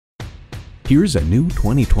Here's a new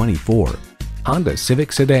 2024 Honda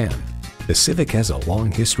Civic sedan. The Civic has a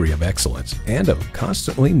long history of excellence and of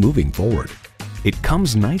constantly moving forward. It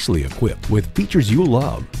comes nicely equipped with features you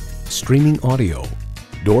love: streaming audio,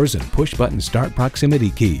 doors and push-button start proximity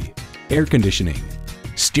key, air conditioning,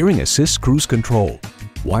 steering assist cruise control,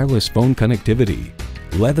 wireless phone connectivity,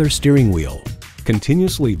 leather steering wheel,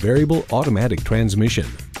 continuously variable automatic transmission,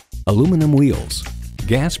 aluminum wheels,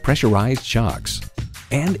 gas pressurized shocks,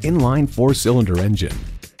 and inline 4-cylinder engine.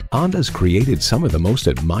 Honda's created some of the most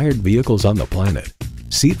admired vehicles on the planet.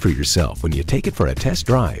 See it for yourself when you take it for a test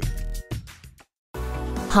drive.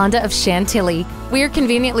 Honda of Chantilly. We are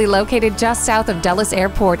conveniently located just south of Dulles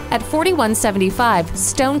Airport at 4175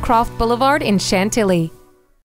 Stonecroft Boulevard in Chantilly.